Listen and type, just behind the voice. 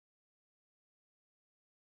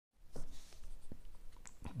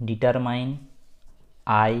Determine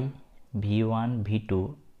I, V1,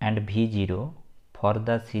 V2 and V0 for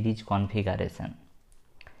the series configuration.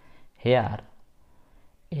 Here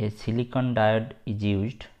a silicon diode is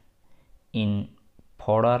used in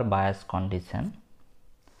forward bias condition.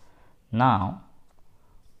 Now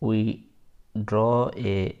we draw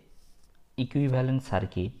a equivalent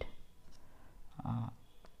circuit.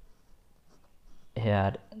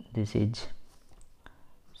 Here this is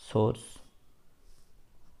source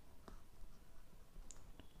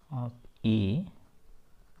of E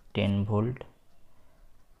 10 volt,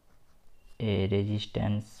 a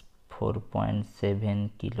resistance 4.7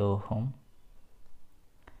 kilo ohm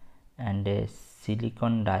and a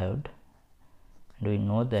silicon diode, and we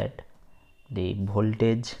know that the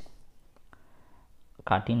voltage,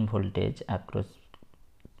 cut-in voltage across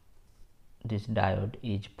this diode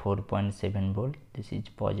is 4.7 volt. This is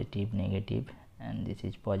positive, negative, and this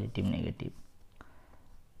is positive, negative.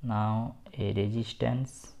 Now a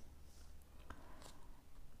resistance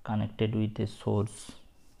connected with a source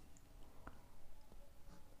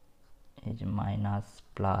is minus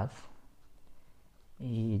plus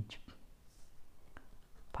is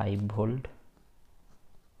 5 volt,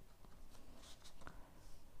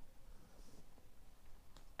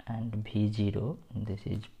 and V0 this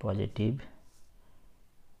is positive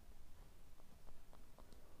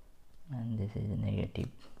and this is negative.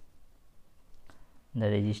 The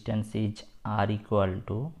resistance is R equal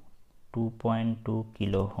to 2.2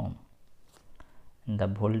 kilo ohm. The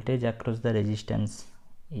voltage across the resistance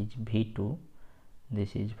is V2.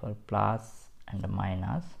 This is for plus and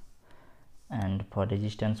minus, and for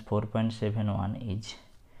resistance 4.71 is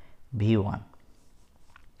V1.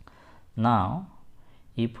 Now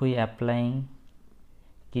if we applying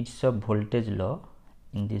Kirchhoff voltage law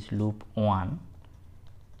in this loop 1,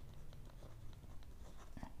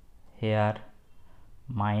 here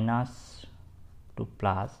minus to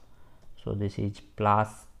plus, so this is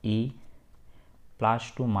plus E,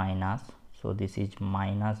 plus to minus, so this is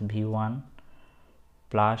minus V1,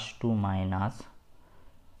 plus to minus,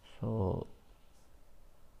 so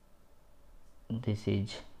this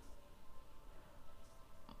is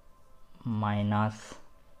minus,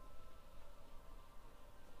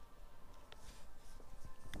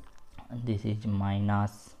 this is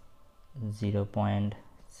minus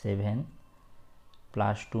 0.7,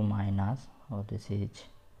 plus to minus, or this is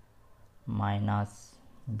minus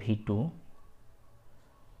V2,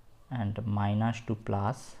 and minus to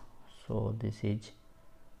plus, so this is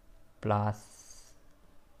plus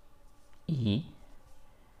E,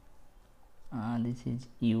 this is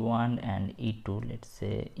E1 and E2, let's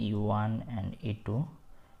say E1 and E2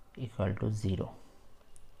 equal to 0.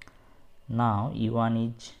 Now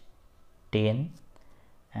E1 is 10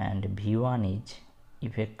 and V1 is,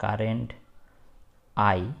 if a current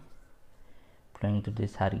I flowing through the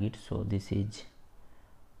circuit, so this is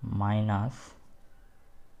minus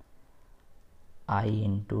I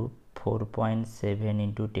into 4.7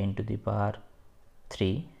 into 10 to the power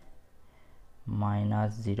 3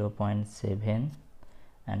 minus 0.7,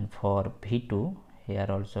 and for V2 here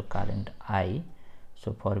also current I,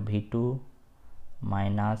 so for V2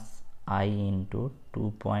 minus I into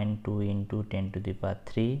 2.2 into 10 to the power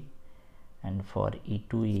 3, and for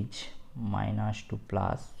E2 is minus to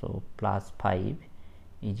plus, so plus 5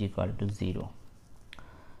 is equal to 0.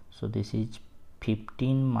 So this is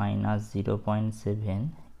 15 minus 0.7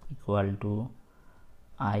 equal to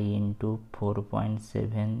I into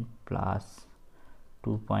 4.7 plus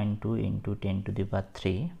 2.2 into 10 to the power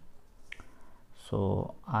 3.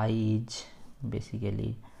 So I is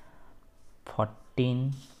basically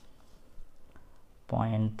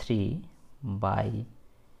 14.3 by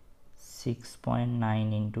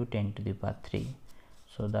 6.9 into 10 to the power 3.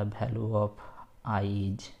 So the value of I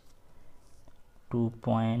is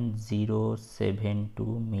 2.072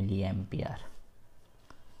 milliampere.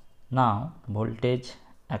 Now voltage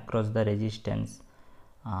across the resistance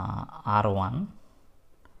R1,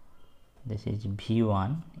 this is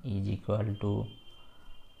V1 is equal to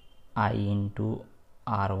I into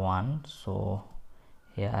R1, so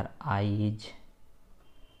here I is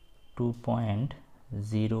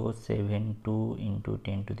 2.072 into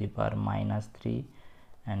 10 to the power minus 3,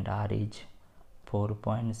 and R is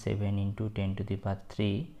 4.7 into 10 to the power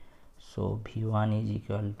 3, so V1 is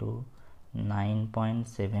equal to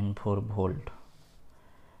 9.74 volt,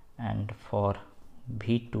 and for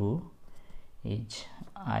V2 is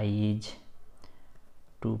I is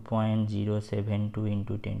 2.072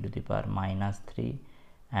 into 10 to the power minus 3,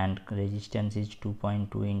 and resistance is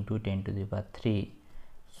 2.2 into 10 to the power 3,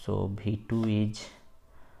 so V2 is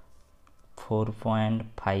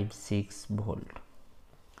 4.56 volt.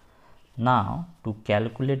 Now to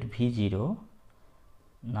calculate V0,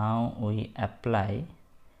 now we apply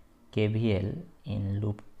KVL in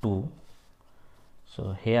loop 2.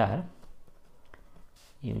 So here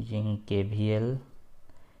using KVL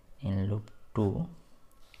in loop 2,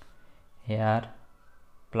 here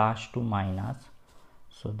plus to minus,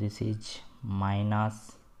 so this is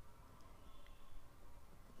minus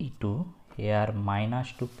E2, here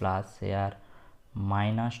minus to plus, here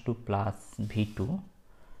minus to plus V2,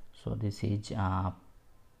 so this is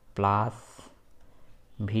plus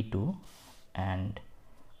V2, and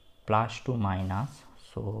plus to minus,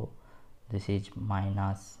 so this is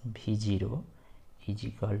minus V0 is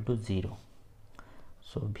equal to 0.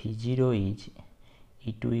 So V0 is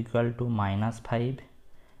E2 equal to minus 5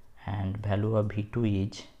 and value of V2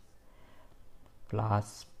 is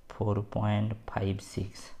plus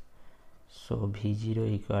 4.56. So V0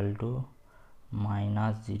 equal to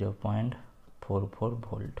minus 0.44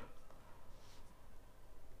 volt.